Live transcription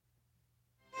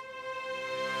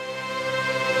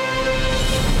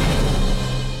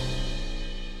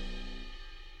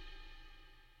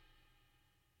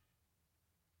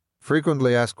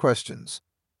frequently asked questions.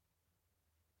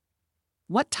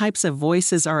 What types of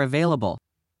voices are available?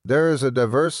 There is a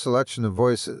diverse selection of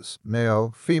voices,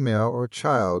 male, female, or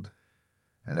child,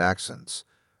 and accents,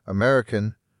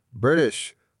 American,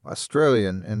 British,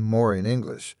 Australian, and more in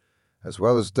English, as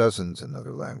well as dozens in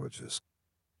other languages.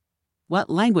 What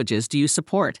languages do you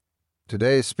support?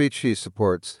 Today, Speechki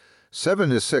supports 7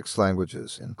 to 6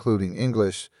 languages, including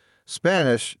English,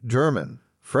 Spanish, German,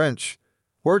 French,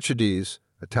 Portuguese,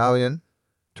 Italian,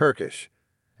 Turkish,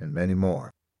 and many more.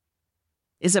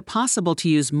 Is it possible to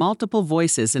use multiple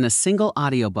voices in a single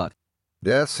audiobook?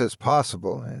 Yes, it's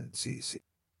possible, and it's easy.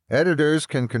 Editors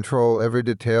can control every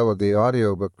detail of the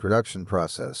audiobook production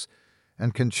process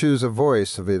and can choose a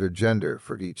voice of either gender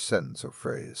for each sentence or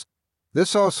phrase.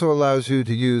 This also allows you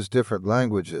to use different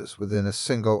languages within a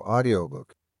single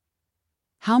audiobook.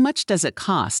 How much does it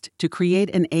cost to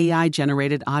create an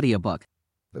AI-generated audiobook?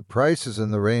 The price is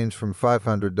in the range from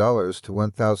 $500 to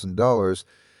 $1,000,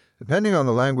 depending on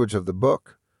the language of the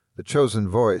book, the chosen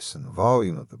voice, and the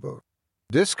volume of the book.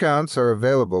 Discounts are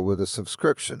available with a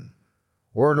subscription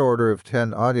or an order of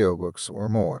 10 audiobooks or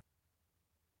more.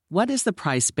 What is the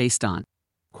price based on?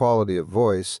 Quality of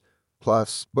voice,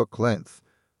 plus book length,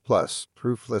 plus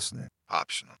proof listening,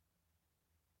 optional.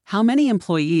 How many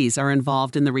employees are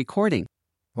involved in the recording?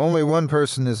 Only one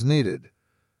person is needed,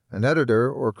 an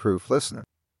editor or proof listener.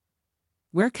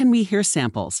 Where can we hear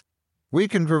samples? We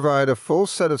can provide a full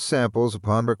set of samples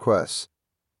upon request.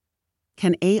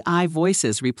 Can AI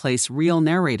voices replace real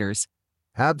narrators?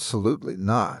 Absolutely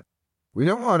not. We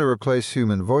don't want to replace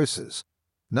human voices.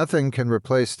 Nothing can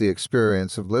replace the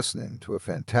experience of listening to a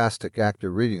fantastic actor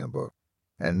reading a book,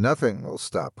 and nothing will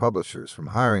stop publishers from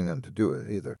hiring them to do it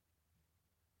either.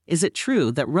 Is it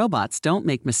true that robots don't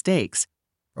make mistakes?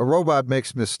 A robot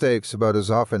makes mistakes about as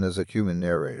often as a human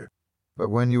narrator, but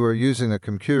when you are using a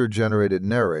computer-generated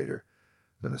narrator,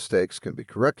 the mistakes can be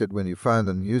corrected when you find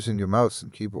them using your mouse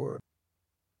and keyboard.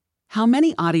 How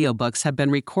many audiobooks have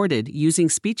been recorded using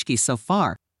Speechki so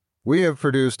far? We have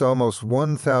produced almost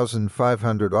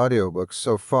 1,500 audiobooks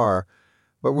so far,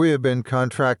 but we have been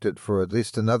contracted for at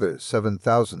least another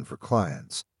 7,000 for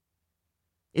clients.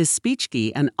 Is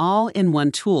Speechki an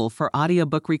all-in-one tool for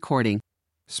audiobook recording?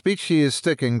 Speechki is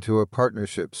sticking to a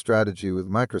partnership strategy with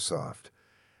Microsoft,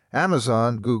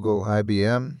 Amazon, Google,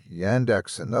 IBM,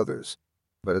 Yandex, and others.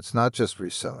 But it's not just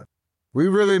reselling. We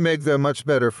really make them much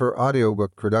better for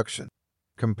audiobook production.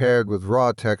 Compared with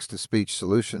raw text-to-speech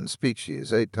solutions, Speechki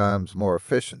is 8 times more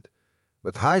efficient,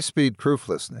 with high-speed proof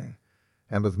listening,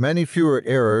 and with many fewer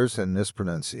errors and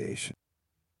mispronunciation.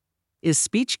 Is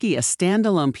Speechki a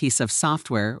standalone piece of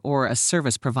software or a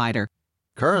service provider?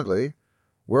 Currently,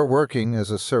 we're working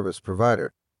as a service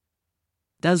provider.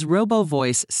 Does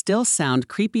robo-voice still sound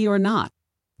creepy or not?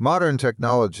 Modern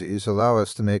technologies allow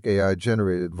us to make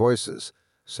AI-generated voices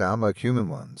sound like human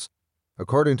ones.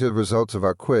 According to the results of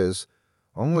our quiz,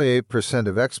 only 8%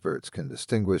 of experts can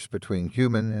distinguish between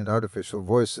human and artificial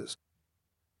voices.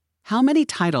 How many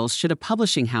titles should a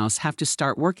publishing house have to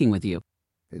start working with you?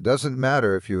 It doesn't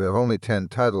matter if you have only 10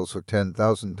 titles or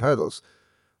 10,000 titles.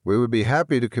 We would be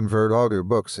happy to convert all your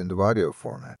books into audio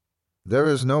format. There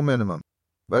is no minimum,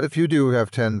 but if you do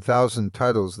have 10,000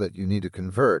 titles that you need to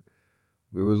convert,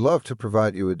 we would love to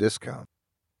provide you a discount.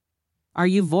 Are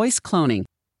you voice cloning?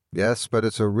 Yes, but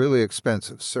it's a really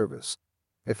expensive service.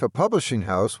 If a publishing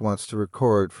house wants to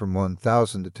record from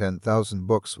 1,000 to 10,000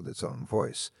 books with its own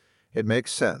voice, it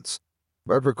makes sense.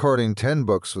 But recording 10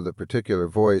 books with a particular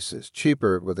voice is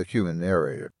cheaper with a human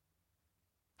narrator.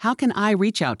 How can I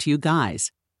reach out to you guys?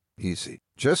 Easy.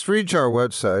 Just reach our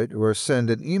website or send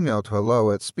an email to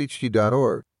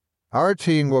hello@speechki.org. Our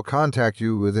team will contact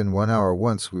you within 1 hour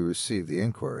once we receive the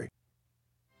inquiry.